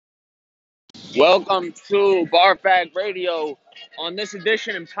Welcome to Bar Fact Radio. On this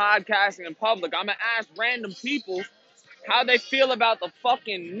edition in Podcasting in Public, I'm going to ask random people how they feel about the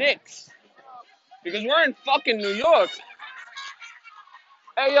fucking Knicks. Because we're in fucking New York.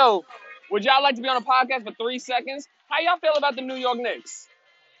 Hey, yo, would y'all like to be on a podcast for 3 seconds? How y'all feel about the New York Knicks?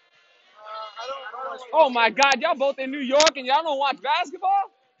 Oh my God, y'all both in New York and y'all don't watch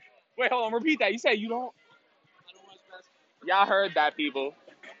basketball? Wait, hold on, repeat that. You said you don't? Y'all heard that, people.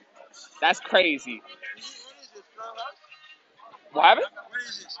 That's crazy. What happened?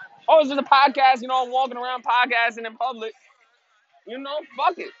 Oh, it's just a podcast. I'm walking around podcasting in public.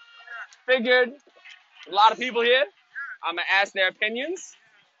 Fuck it. Figured a lot of people here. I'm going to ask their opinions.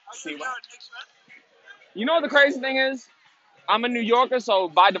 See what. The crazy thing is? I'm a New Yorker, so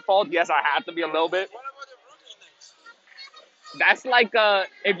by default, yes, I have to be a little bit. That's like,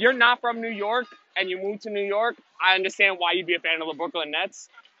 if you're not from New York and you move to New York, I understand why you'd be a fan of the Brooklyn Nets.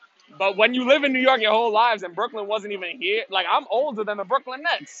 But when you live in New York your whole lives and Brooklyn wasn't even here, like, I'm older than the Brooklyn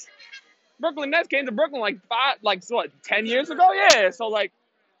Nets. Brooklyn Nets came to Brooklyn 10 years ago? Yeah, so,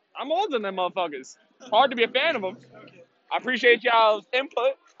 I'm older than them motherfuckers. Hard to be a fan of them. I appreciate y'all's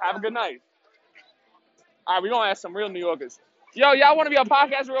input. Have a good night. All right, we're going to ask some real New Yorkers. Yo, y'all want to be on a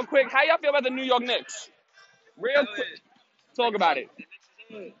podcast real quick? How y'all feel about the New York Knicks? Real quick. Talk about it.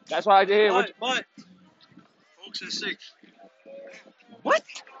 That's why I did hear. But folks in 6. What?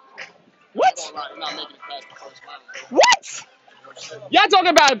 What? Y'all talking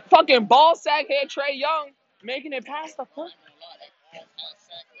about fucking ball sack head Trae Young making it past the foot?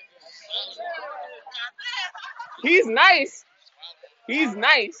 He's nice.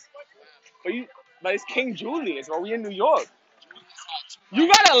 But it's King Julius, bro. We in New York. You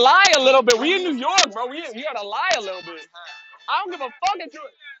gotta lie a little bit. We in New York, bro. We gotta lie a little bit. I don't give a fuck if you.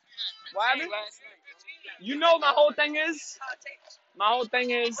 What happened? My whole thing is.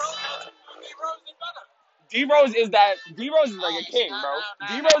 D-Rose is like a king, bro.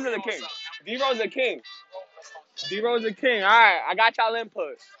 D-Rose is a king. D-Rose is a king. All right, I got y'all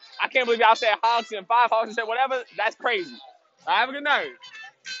input. I can't believe y'all said Hawks and 5 Hawks and said whatever. That's crazy. All right, have a good night.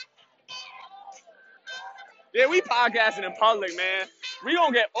 Yeah, we podcasting in public, man. We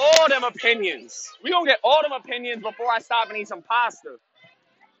gonna get all them opinions. Before I stop and eat some pasta.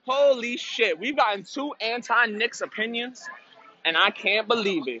 Holy shit. We've gotten 2 anti-Knicks opinions, and I can't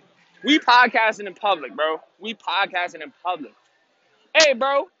believe it. We podcasting in public, bro. Hey,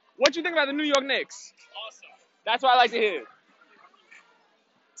 bro, what you think about the New York Knicks? Awesome. That's what I like to hear.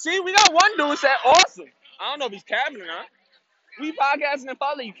 See, we got one dude said awesome. I don't know if he's capping or not. We podcasting in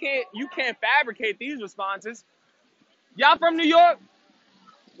public. You can't fabricate these responses. Y'all from New York?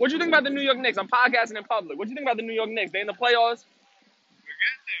 What you think about the New York Knicks? I'm podcasting in public. What you think about the New York Knicks? They in the playoffs?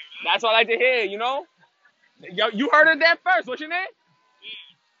 That's what I like to hear, Yo, you heard it there first. What's your name?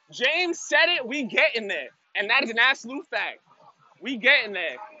 James said it. We getting there. And that is an absolute fact. We getting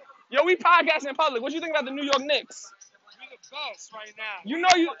there. Yo, we podcasting in public. What you think about the New York Knicks? We the best right now. You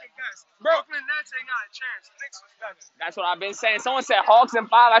fucking best. Bro. Brooklyn Nets ain't got a chance. Knicks was better. That's what I've been saying. Someone said Hawks and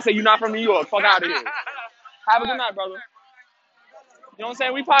 5. I said, you're not from New York. Fuck out of here. Have a good night, brother. You know what I'm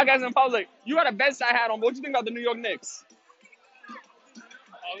saying? We podcasting in public. You got a bedside hat on, but what you think about the New York Knicks?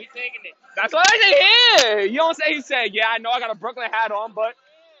 Oh, we taking it. That's what I did hear. You don't say he said, yeah, I know I got a Brooklyn hat on, but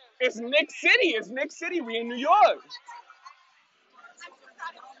it's Knicks City. We in New York.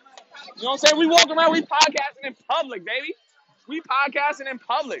 You know what I'm saying? We walk around, we podcasting in public, baby. We podcasting in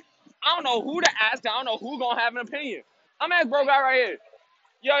public. I don't know who to ask. I don't know who gonna have an opinion. I'm asking bro guy right here.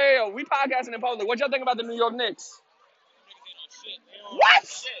 Yo. We podcasting in public. What y'all think about the New York Knicks?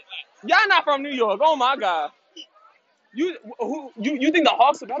 What? Y'all not from New York. Oh my God. You think the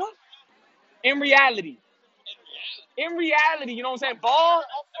Hawks are better? In reality, you know what I'm saying? Ball,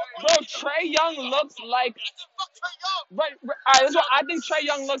 bro, Trae Young looks like. Right, all right, that's what I think. Trae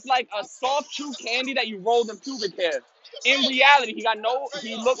Young looks like a soft chew candy that you rolled in pubic hair. In reality,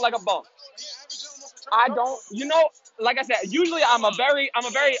 he looked like a bum. I don't, like I said, usually I'm a very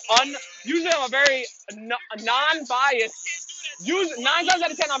non-biased. Usually 9 times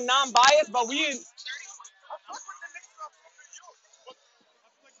out of 10 I'm non-biased, but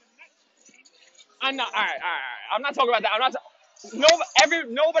I'm not. All right. I'm not talking about that.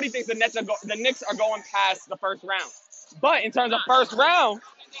 Nobody thinks the Knicks are going past the first round. But in terms of first round,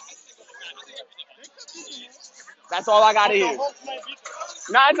 that's all I gotta hear. No,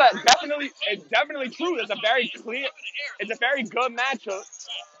 it's definitely true. It's a very good matchup.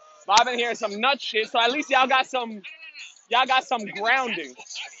 But I've been hearing some nut shit, so at least y'all got some grounding.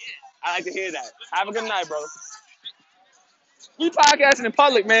 I like to hear that. Have a good night, bro. We podcasting in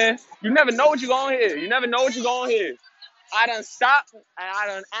public, man. You never know what you're gonna hear. I done stopped and I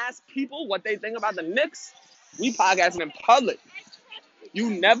done asked people what they think about the Knicks. We podcasting in public. You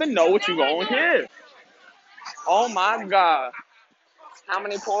never know what you're going to hear. Oh my God. How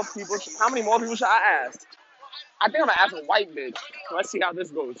many more people should I ask? I think I'm going to ask a white bitch. Let's see how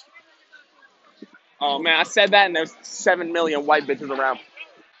this goes. Oh man, I said that and there's 7 million white bitches around.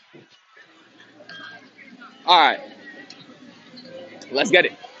 Alright, let's get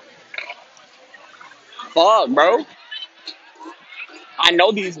it. Fuck, bro. I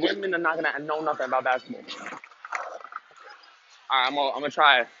know these women are not going to know nothing about basketball. Alright, I'm going to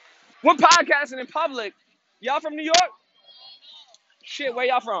try it. We're podcasting in public. Y'all from New York? Shit, where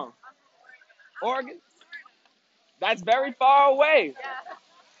y'all from? Oregon? That's very far away.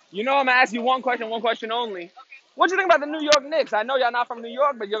 You know I'm going to ask you one question only. What do you think about the New York Knicks? I know y'all not from New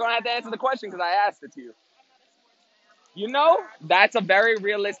York, but you're going to have to answer the question because I asked it to you. You know, that's a very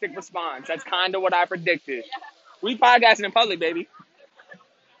realistic response. That's kind of what I predicted. We podcasting in public, baby.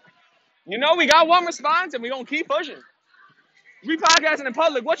 You know, we got one response and we going to keep pushing. We podcasting in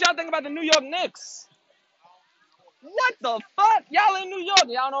public. What y'all think about the New York Knicks? What the fuck? Y'all in New York.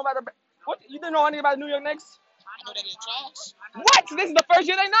 Y'all know about the... What? You didn't know anything about the New York Knicks? I know they didn't trash. What? This is the first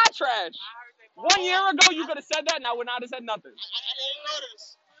year they not trash. 1 year ago, you could have said that, and I would not have said nothing. I didn't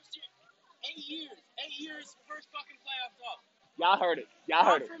notice. 8 years. 8 years, first fucking playoff dog. Y'all heard it. Y'all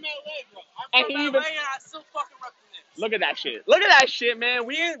heard I'm it. from LA, bro. And I'm he from even- LA, and I still fucking represent. Look at that shit. Look at that shit, man.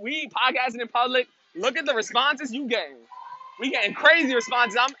 We podcasting in public. Look at the responses you getting. We getting crazy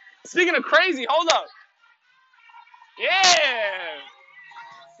responses. I'm speaking of crazy. Hold up. Yeah.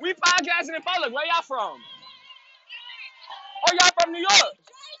 We podcasting in public. Where y'all from? Oh, y'all from New York?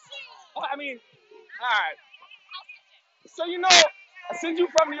 Oh, I mean, all right. So, you know, since you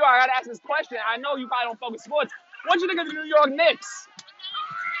from New York, I got to ask this question. I know you probably don't focus sports. What do you think of the New York Knicks?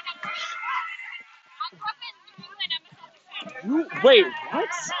 Wait, what?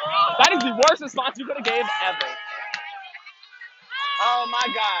 That is the worst response you could have gave ever. Oh,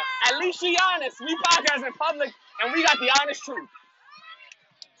 my God. At least she honest. We podcast in public, and we got the honest truth.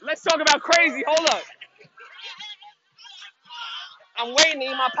 Let's talk about crazy. Hold up. I'm waiting to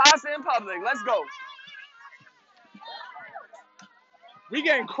eat my pasta in public. Let's go. We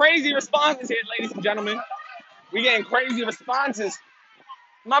getting crazy responses here, ladies and gentlemen. We getting crazy responses.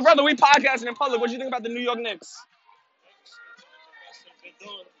 My brother, we podcasting in public. What do you think about the New York Knicks?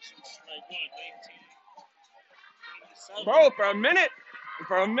 Bro, for a minute,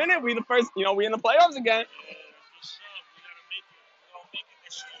 we the first, we in the playoffs again.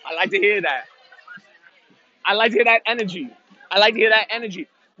 I like to hear that. I like to hear that energy.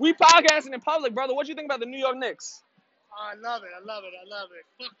 We podcasting in public, brother. What do you think about the New York Knicks? I love it. Fuck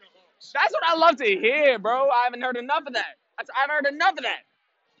the Hawks. That's what I love to hear, bro. I haven't heard enough of that.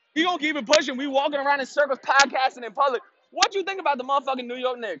 We gonna keep it pushing. We walking around in circles podcasting in public. What do you think about the motherfucking New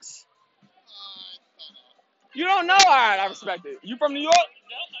York Knicks? You don't know? All right, I respect it. You from New York?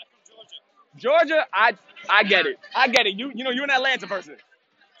 No, I'm from Georgia? I get it. You an Atlanta person.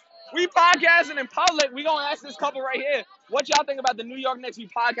 We podcasting in public. We gonna ask this couple right here. What y'all think about the New York Knicks? We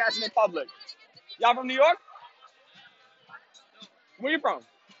podcasting in public. Y'all from New York? Where you from?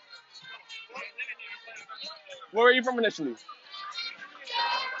 Where are you from initially?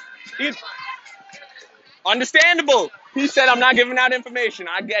 Understandable. He said I'm not giving out information.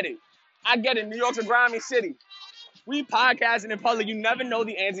 I get it. New York's a grimy city. We podcasting in public. You never know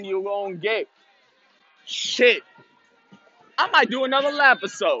the answer you're gonna get. Shit. I might do another lap or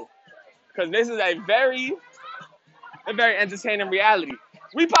so. Because this is a very entertaining reality.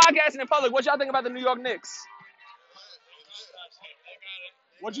 We podcasting in public. What y'all think about the New York Knicks?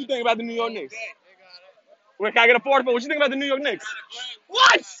 What you think about the New York Knicks? Wait, can I get a affordable? What you think about the New York Knicks?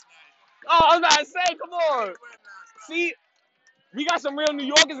 What? Oh, I was about to say, come on. See, we got some real New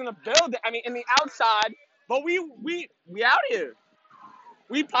Yorkers in the building. I mean, in the outside, but we out here.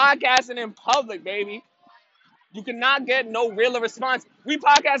 We podcasting in public, baby. You cannot get no real response. We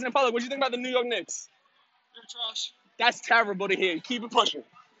podcasting in public. What you think about the New York Knicks? They're trash. That's terrible to hear. Keep it pushing.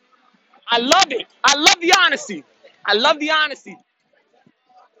 I love it. I love the honesty.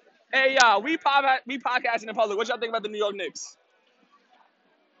 Hey, y'all, we podcasting in public. What y'all think about the New York Knicks?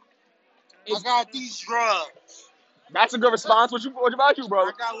 I got these drugs. That's a good response. What about you,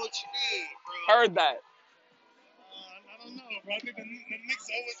 brother? I got what you need, bro. Heard that. I don't know, bro. I think the Knicks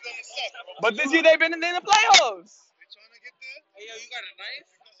always gonna suck, bro. But this year they've been in the playoffs. They trying to get there? Hey, yo, you got a knife?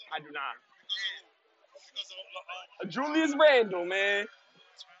 I do not. Because Julius Randle, man.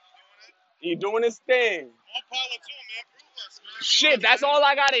 He doing his thing. all power to him, man. Prove us, man. Shit, that's all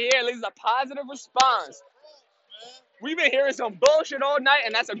I gotta hear. At least a positive response. We've been hearing some bullshit all night,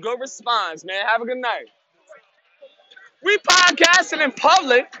 and that's a good response, man. Have a good night. We podcasting in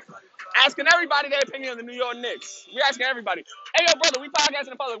public, asking everybody their opinion on the New York Knicks. We asking everybody. Hey, yo, brother, we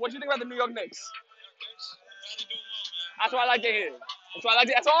podcasting in public. What you think about the New York Knicks? That's what I like to hear.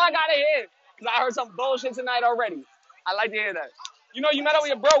 That's all I gotta hear. Cause I heard some bullshit tonight already. I like to hear that. You know, you met up with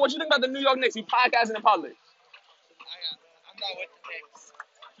your bro. What you think about the New York Knicks? We podcasting in public. I'm not with the Knicks.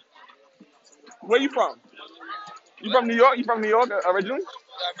 Where you from? You from New York? You from New York originally?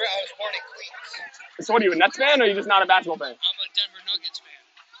 I was born in Queens. So what are you, a Nets fan or are you just not a basketball fan? I'm a Denver Nuggets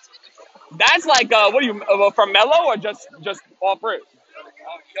fan. That's like, what are you, from Melo or just off rip?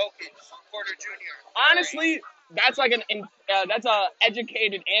 Jokic, Porter Jr. Honestly, that's like that's a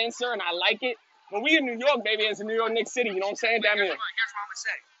educated answer, and I like it. But we in New York, baby, it's in New York, Knicks City. You know what I'm saying? Damn Here's it. what I'm gonna say.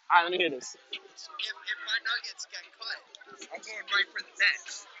 All right, let me hear this. If my Nuggets get cut, I'm going right for the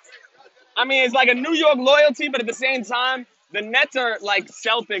Nets. I mean, it's like a New York loyalty, but at the same time, the Nets are like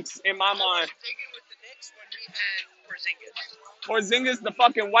Celtics in my I was mind. thinking with the Knicks when we had Porzingis. Porzingis, the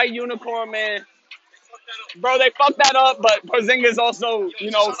fucking white unicorn, man. Bro, they fucked that up, but Porzingis also,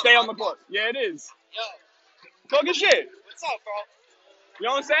 stay on the court. Yeah, it is. Yo, Talking shit. what's up, bro? You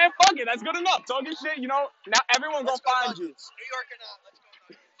know what I'm saying? Fuck it, that's good enough. Talking shit, now everyone's gonna find you. New York or not? Let's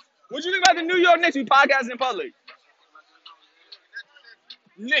go. What you think about the New York Knicks? We podcast in public.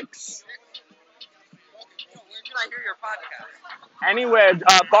 Knicks. Where can I hear your podcast? Anywhere,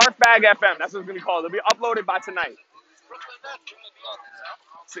 Barfbag FM. That's what it's gonna be called. It'll be uploaded by tonight. Brooklyn Nets will be on this, huh?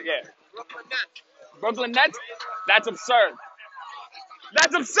 So yeah, Brooklyn Nets. Brooklyn Nets. That's absurd.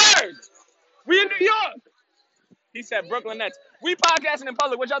 That's absurd. We in New York. He said Brooklyn Nets. We podcasting in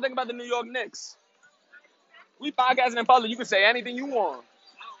public. What y'all think about the New York Knicks? We podcasting in public. You can say anything you want.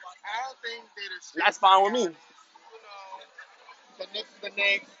 I don't think they just. That's fine with me. The Knicks, and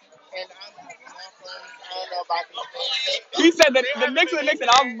I don't know about these things. He said that the Knicks are the Knicks and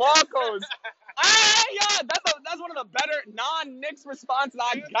I'm Marcos. Yeah, that's one of the better non-Knicks responses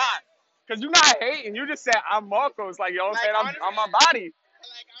I got. Cause you're not hating. You just said I'm Marcos. Like, you know what I'm saying? I'm my body.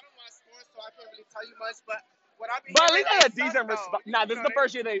 Like, I don't watch sports, so I can't really tell you much. But what I be But at least hearing, that's a decent response. Nah, this is the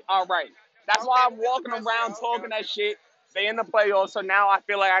first year they are right. That's why I'm walking around talking that shit. They in the playoffs, so now I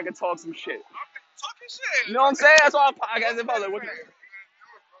feel like I can talk some shit. talking shit. You know what I'm saying? That's why I'm podcasting public.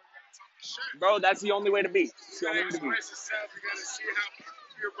 Bro, that's the only way to be. It's the only way to be.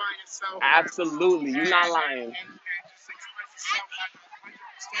 Absolutely, you're not lying.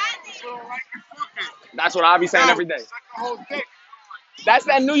 That's what I'll be saying every day. That's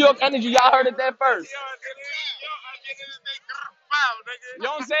that New York energy. Y'all heard it there first. You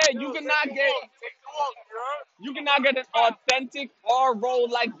know what I'm saying? You cannot get an authentic R roll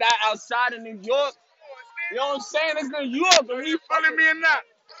like that outside of New York. You know what I'm saying? It's New York, but we Follow me or not?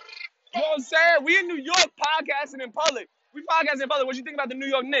 You know what I'm saying? We in New York podcasting in public. We podcasting in public. What you think about the New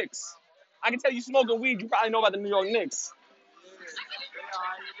York Knicks? I can tell you smoking weed. You probably know about the New York Knicks.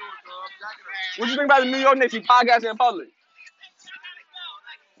 What you think about the New York Knicks? We podcasting in public.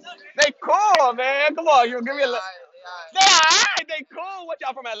 They cool, man. Come on, you give me a. They alright. They cool. What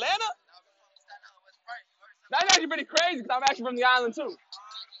y'all from Atlanta? That's actually pretty crazy because I'm actually from the island too.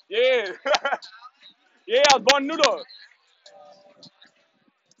 Yeah. Yeah, I was born in New York.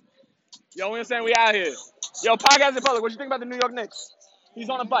 Yo, we saying we out here. Yo, podcast in public. What you think about the New York Knicks? He's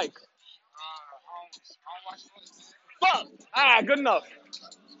on a bike. Fuck. All right, good enough.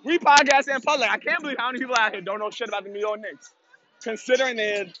 We podcast in public. I can't believe how many people out here don't know shit about the New York Knicks, considering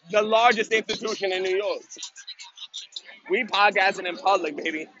they're the largest institution in New York. We podcasting in public,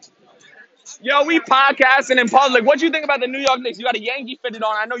 baby. Yo, we podcasting in public. What you think about the New York Knicks? You got a Yankee fitted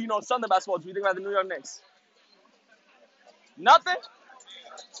on. I know you know something about sports. What you think about the New York Knicks? Nothing?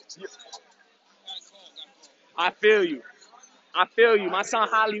 I feel you. My son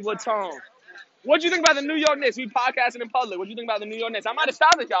Hollywood Tone. What do you think about the New York Knicks? We podcasting in public. What do you think about the New York Knicks? I might have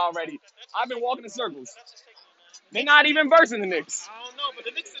stopped at y'all already. I've been walking in circles. They're not even versing the Knicks. I don't know, but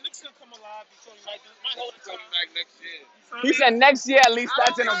the Knicks will come alive. So like, might hold it coming back next year. He said next year at least.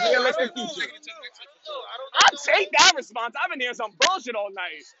 That's in a realistic future. I'll take that response. I've been hearing some bullshit all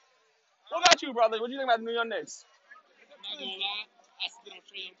night. What about you, brother? What do you think about the New York Knicks? I'm not gonna lie, I spit on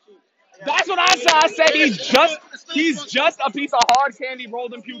Trae Young too. That's what I said. I said he's just a piece of hard candy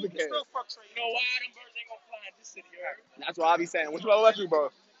rolled in pubic hair. You know why them birds ain't gonna fly in this city, right? That's what I be saying. What about you, bro?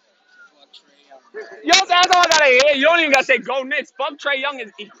 Yo, that's all I gotta hear. You don't even gotta say go Knicks. Fuck Trae Young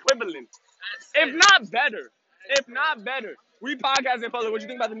is equivalent, if not better. We podcast in public. What you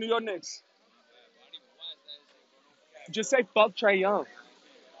think about the New York Knicks? Just say fuck Trae Young.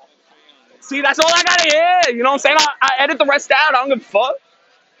 See, that's all I gotta hear. You know what I'm saying? I edit the rest out. I don't give a fuck.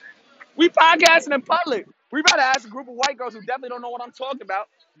 We podcasting in public. We about to ask a group of white girls who definitely don't know what I'm talking about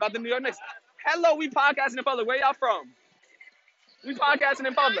the New York Knicks. Hello, we podcasting in public. Where y'all from? We podcasting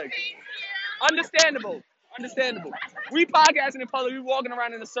in public. Understandable. Understandable. We podcasting in public. We walking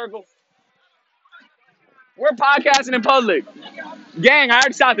around in a circle. We're podcasting in public. Gang, I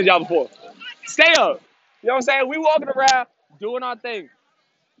already shot at y'all before. Stay up. You know what I'm saying? We walking around doing our thing.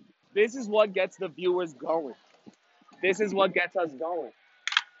 This is what gets the viewers going. This is what gets us going.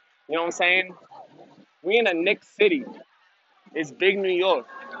 You know what I'm saying? We in a Knicks city. It's big New York.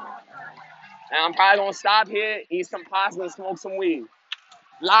 And I'm probably gonna stop here, eat some pasta, and smoke some weed.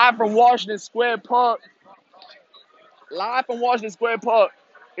 Live from Washington Square Park. Live from Washington Square Park.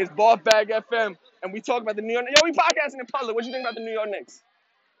 It's Ball Bag FM. And we talk about the New York. Yo, we podcasting in public. What you think about the New York Knicks?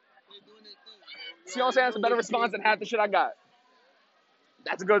 See what I'm saying? That's a better response than half the shit I got.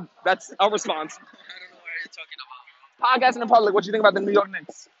 That's a response. I don't know what you're talking about. Podcasting in public. What you think about the New York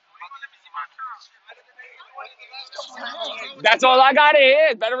Knicks? That's all I got to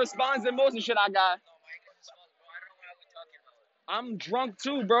hear. Better response than most of the shit I got. I'm drunk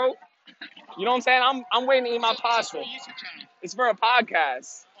too, bro. You know what I'm saying? I'm waiting to eat my pasta. It's for a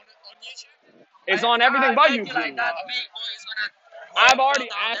podcast. It's on everything but YouTube. I've already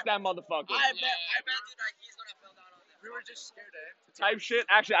asked that motherfucker. I bet you that he's gonna fall down on them. We were just scared of him. Type shit.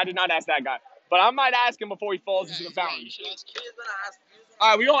 Actually, I did not ask that guy, but I might ask him before he falls into the fountain. All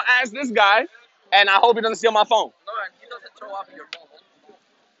right, we gonna ask this guy, and I hope he doesn't steal my phone. No, he doesn't throw off your phone.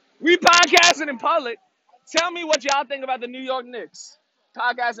 We podcasting in public. Tell me what y'all think about the New York Knicks.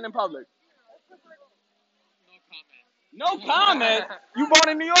 Podcasting in public. No comment. You born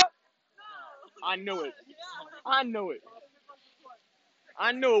in New York? I knew it. I knew it.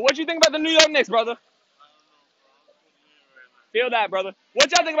 I knew it. What you think about the New York Knicks, brother? Feel that, brother.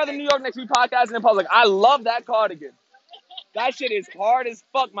 What y'all think about the New York Knicks? We podcasting in public. I love that cardigan. That shit is hard as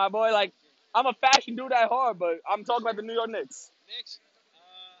fuck, my boy. Like, I'm a fashion dude at heart, but I'm talking about the New York Knicks. Knicks?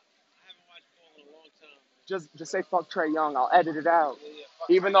 I haven't watched ball in a long time. Just say fuck Trae Young. I'll edit it out.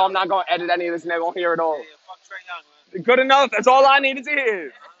 Even though I'm not gonna edit any of this, and they're gonna hear it all. Fuck Trae Young, man. Good enough. That's all I needed to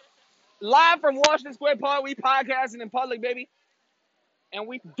hear. Live from Washington Square Park, we podcasting in public, baby. And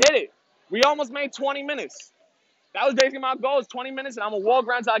we did it. We almost made 20 minutes. That was basically my goal, is 20 minutes, and I'm going to walk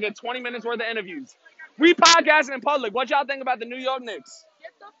around until I get 20 minutes worth of interviews. We podcasting in public. What y'all think about the New York Knicks?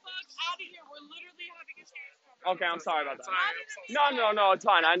 Get the fuck out of here. We're literally having a chance. Okay, I'm sorry about that. No, it's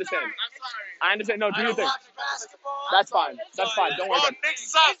fine. I understand. I understand. No, do your thing. That's fine. That's fine. Don't worry about it.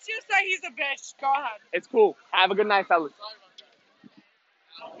 It's just that he's a bitch. Go ahead. It's cool. Have a good night, fellas.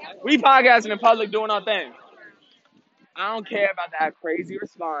 We podcasting in public doing our thing. I don't care about that crazy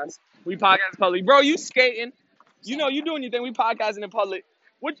response. We podcasting in public. Bro, you skating. You know, you doing your thing. We podcasting in public.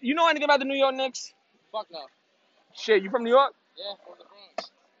 What, you know anything about the New York Knicks? Fuck no. Shit, you from New York? Yeah, from the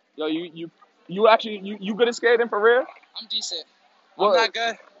Bronx. Yo, you actually good at skating for real? I'm decent. Well, I'm not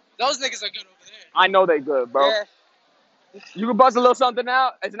good. Those niggas are good over there. I know they good, bro. Yeah. You can bust a little something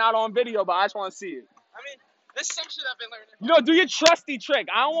out. It's not on video, but I just want to see it. I mean, this is some shit I've been learning. You know, do your trusty trick.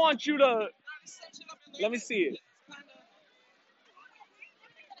 I don't want you to. Let me see it.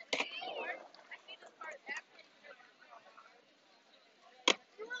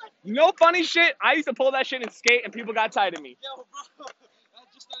 You know, funny shit. I used to pull that shit and skate, and people got tired of me. Yo, bro. I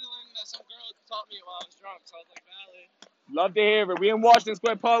just started learning that some girl taught me while I was drunk, so I was like, valid. Love to hear it. We in Washington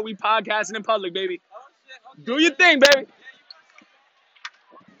Square Park. We podcasting in public, baby. Oh, shit. Okay. Do your thing, baby.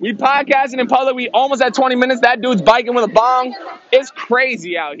 We podcasting in public. We almost at 20 minutes. That dude's biking with a bong. It's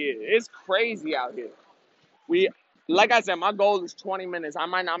crazy out here. It's crazy out here. Like I said, my goal is 20 minutes. I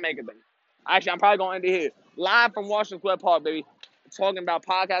might not make it then. Actually, I'm probably going to end it here. Live from Washington Square Park, baby. Talking about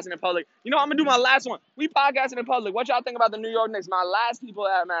podcasting in public. You know, I'm going to do my last one. We podcasting in public. What y'all think about the New York Knicks? My last people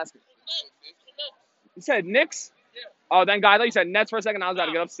that I'm asking. You said Knicks? Yeah. Oh, thank God. I thought you said Nets for a second. I was about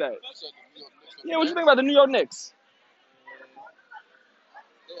to get upset. Yeah, what you think about the New York Knicks?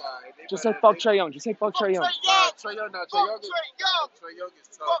 Just say fuck Trae Young. Just say fuck Trae Young. Trae Young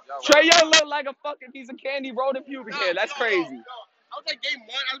is tough. Trae Young look like a fucking piece of candy rolled in pubic hair. That's crazy. I was at game 1.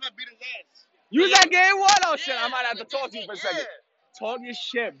 I was about to beat his ass. You was at game 1? Oh, shit. I might have to talk to you for a second. Talk your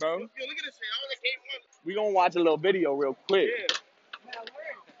shit, bro. Yo, look at this shit. I was at game 1. We gonna watch a little video real quick.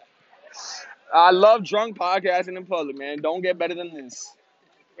 I love drunk podcasting in public, man. Don't get better than this.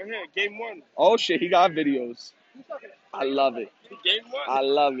 Right here, game 1. Oh, shit. He got videos. I love it. Game 1. I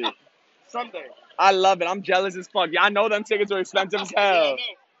love it. Sunday. I love it. I'm jealous as fuck. Y'all know them tickets are expensive as hell. Yeah, I know.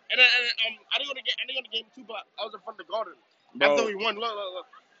 And then, I didn't go to game 2, but I was in front of the Garden. Bro. After we won, look.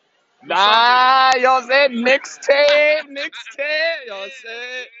 Nah, y'all said Knicks tape. Y'all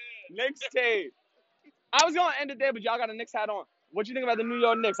said Knicks tape. I was gonna end it there, but y'all got a Knicks hat on. What you think about the New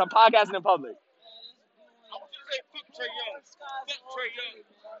York Knicks? I'm podcasting in public. I want you to say fuck Trae Young. Fuck Trae Young.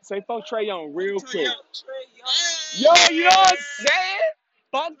 Say fuck Trey Young real quick. Trey Yo, Young. you know what I'm saying?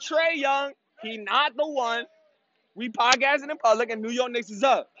 Fuck Trey Young. He not the one. We podcasting in public and New York Knicks is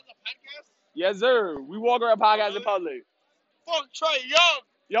up. That's a podcast? Yes, sir. We walk around podcasting in public. Fuck Trey Young.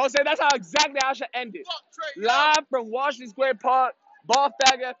 Yo, say that's how exactly I should end it. Fuck Trey Young. Live from Washington Square Park, Ball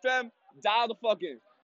Fag FM. Dial the fucking.